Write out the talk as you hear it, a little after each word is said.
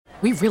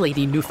We really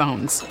need new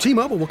phones.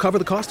 T-Mobile will cover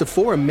the cost of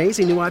 4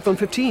 amazing new iPhone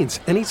 15s,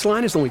 and each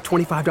line is only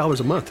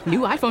 $25 a month. New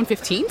iPhone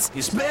 15s?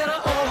 It's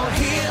better over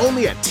here.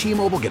 Only at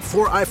T-Mobile, get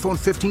 4 iPhone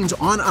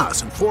 15s on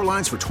us and 4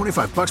 lines for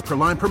 $25 per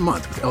line per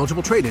month with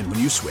eligible trade-in when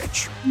you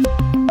switch.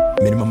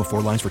 Minimum of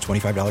 4 lines for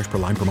 $25 per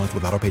line per month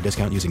with autopay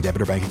discount using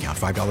debit or bank account.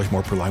 $5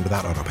 more per line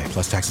without autopay,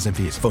 plus taxes and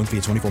fees. Phone fee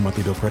at 24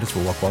 monthly bill credits for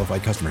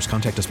well-qualified customers.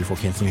 Contact us before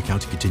canceling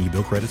account to continue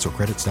bill credits or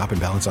credit stop and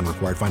balance on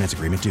required finance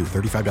agreement due.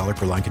 $35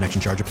 per line connection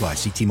charge applies.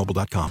 See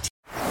T-Mobile.com.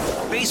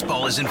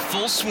 Baseball is in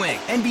full swing.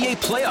 NBA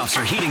playoffs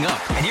are heating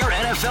up, and your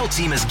NFL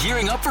team is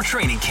gearing up for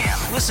training camp.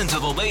 Listen to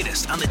the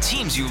latest on the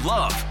teams you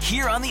love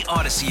here on the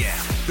Odyssey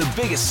app.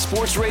 The biggest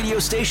sports radio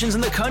stations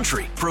in the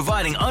country,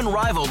 providing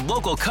unrivaled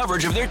local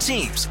coverage of their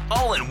teams,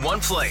 all in one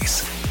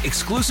place.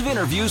 Exclusive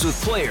interviews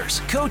with players,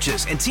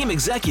 coaches, and team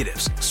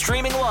executives,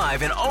 streaming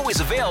live and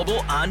always available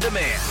on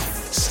demand.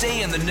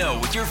 Stay in the know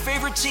with your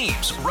favorite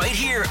teams right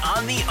here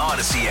on the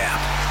Odyssey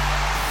app.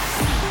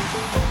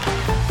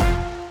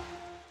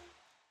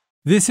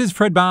 This is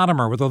Fred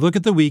Bottomer with a look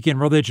at the week in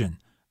religion.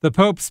 The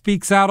Pope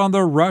speaks out on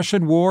the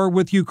Russian war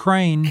with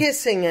Ukraine.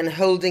 Kissing and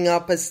holding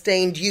up a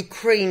stained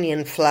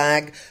Ukrainian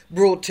flag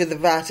brought to the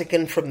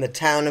Vatican from the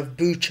town of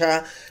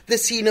Bucha, the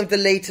scene of the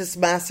latest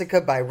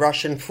massacre by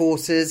Russian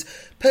forces,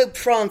 Pope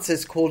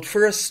Francis called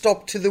for a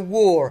stop to the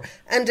war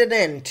and an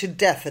end to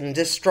death and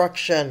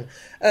destruction.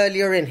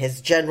 Earlier in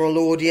his general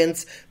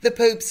audience, the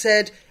Pope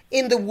said,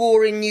 "In the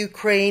war in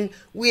Ukraine,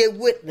 we are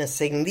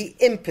witnessing the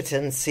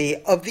impotency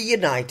of the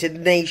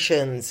United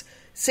Nations."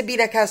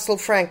 Sabina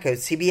Castelfranco,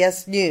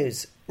 CBS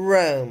News,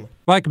 Rome.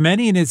 Like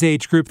many in his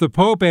age group, the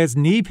Pope has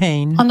knee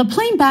pain. On the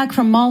plane back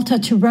from Malta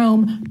to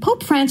Rome,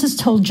 Pope Francis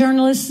told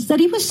journalists that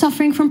he was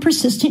suffering from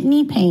persistent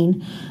knee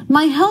pain.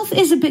 "My health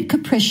is a bit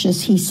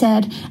capricious," he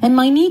said, "and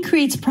my knee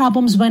creates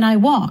problems when I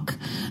walk."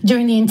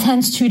 During the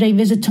intense 2-day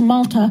visit to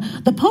Malta,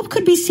 the Pope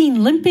could be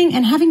seen limping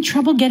and having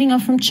trouble getting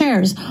up from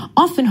chairs,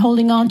 often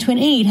holding on to an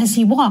aid as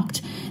he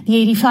walked. The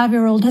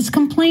 85-year-old has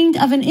complained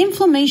of an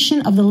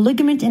inflammation of the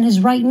ligament in his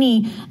right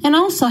knee and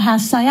also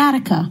has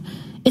sciatica.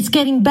 "It's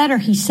getting better,"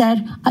 he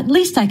said. "At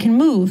least I can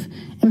move."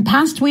 In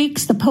past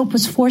weeks, the Pope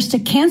was forced to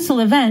cancel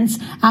events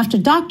after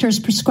doctors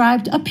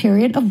prescribed a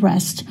period of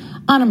rest.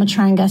 Anna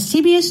Matranga,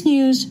 CBS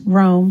News,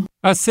 Rome.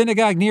 A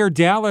synagogue near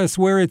Dallas,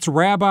 where its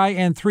rabbi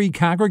and 3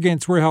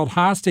 congregants were held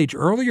hostage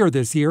earlier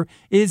this year,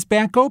 is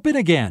back open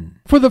again.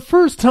 For the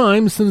first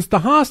time since the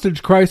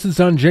hostage crisis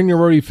on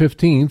January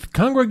 15th,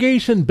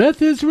 Congregation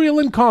Beth Israel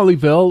in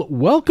Colleyville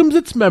welcomes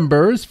its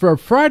members for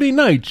Friday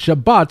night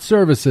Shabbat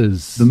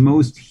services. The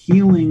most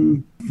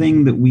healing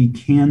thing that we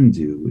can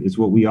do is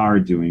what we are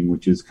doing,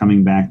 which is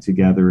coming back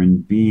together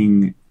and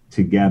being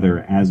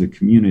together as a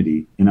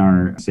community in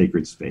our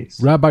sacred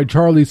space. Rabbi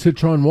Charlie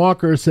Citron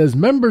Walker says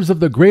members of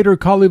the greater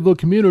Colleyville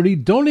community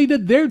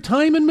donated their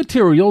time and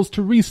materials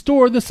to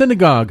restore the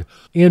synagogue.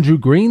 Andrew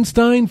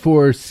Greenstein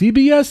for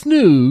CBS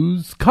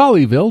News,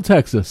 Colleyville,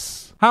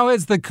 Texas. How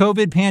has the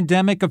COVID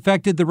pandemic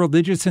affected the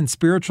religious and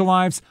spiritual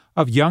lives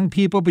of young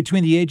people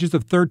between the ages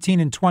of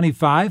 13 and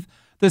 25?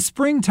 The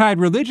Springtide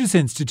Religious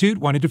Institute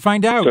wanted to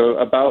find out. So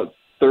about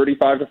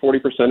 35 to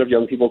 40% of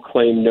young people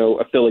claim no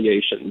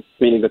affiliation,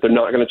 meaning that they're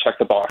not going to check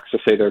the box to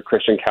say they're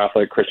Christian,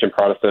 Catholic, Christian,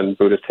 Protestant,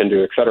 Buddhist,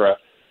 Hindu, etc.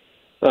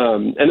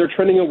 And they're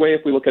trending away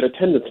if we look at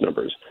attendance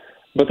numbers.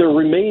 But they're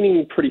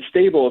remaining pretty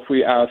stable if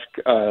we ask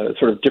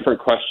sort of different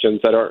questions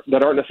that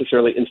aren't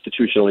necessarily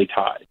institutionally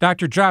tied.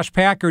 Dr. Josh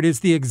Packard is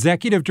the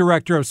executive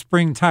director of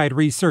Springtide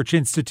Research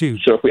Institute.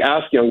 So if we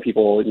ask young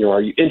people,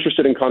 are you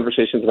interested in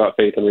conversations about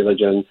faith and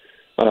religion?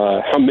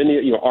 How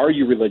many, are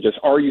you religious?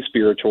 Are you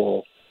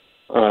spiritual?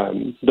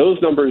 Those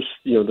numbers,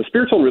 the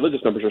spiritual and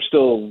religious numbers are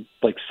still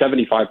like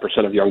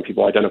 75% of young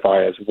people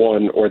identify as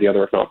one or the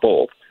other, if not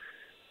both.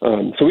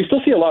 So we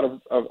still see a lot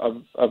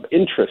of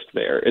interest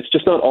there. It's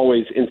just not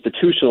always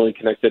institutionally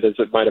connected as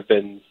it might have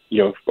been,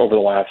 over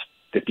the last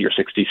 50 or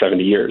 60,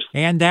 70 years.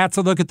 And that's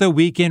a look at the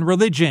week in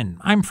religion.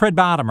 I'm Fred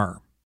Bottomer.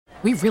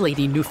 We really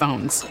need new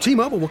phones.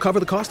 T-Mobile will cover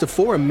the cost of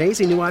 4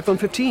 amazing new iPhone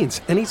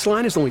 15s, and each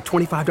line is only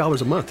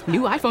 $25 a month.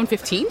 New iPhone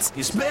 15s?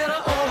 It's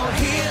better over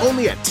here.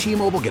 Only at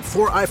T-Mobile, get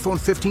 4 iPhone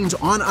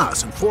 15s on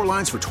us and 4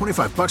 lines for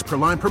 $25 per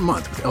line per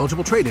month with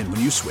eligible trade-in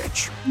when you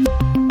switch.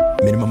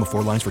 Minimum of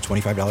 4 lines for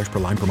 $25 per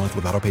line per month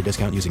with autopay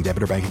discount using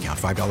debit or bank account.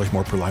 $5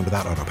 more per line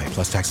without autopay,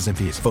 plus taxes and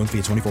fees. Phone fee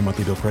at 24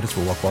 monthly bill credits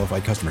for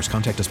well-qualified customers.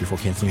 Contact us before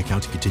canceling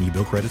account to continue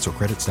bill credits or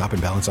credit stop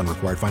and balance on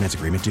required finance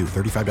agreement due.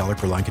 $35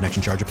 per line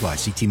connection charge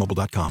applies. See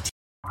T-Mobile.com.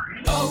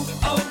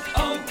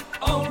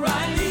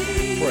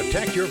 O'Reilly.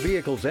 Protect your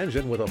vehicle's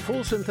engine with a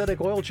full synthetic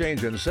oil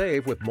change and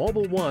save with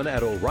Mobil 1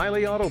 at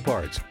O'Reilly Auto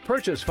Parts.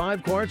 Purchase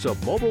 5 quarts of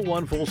Mobil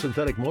 1 full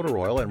synthetic motor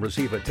oil and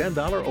receive a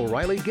 $10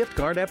 O'Reilly gift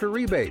card after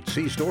rebate.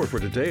 See store for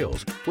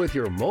details. With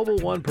your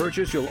Mobil 1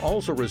 purchase, you'll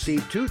also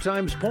receive 2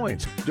 times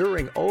points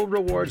during O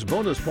Rewards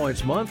Bonus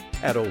Points Month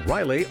at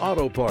O'Reilly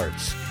Auto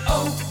Parts.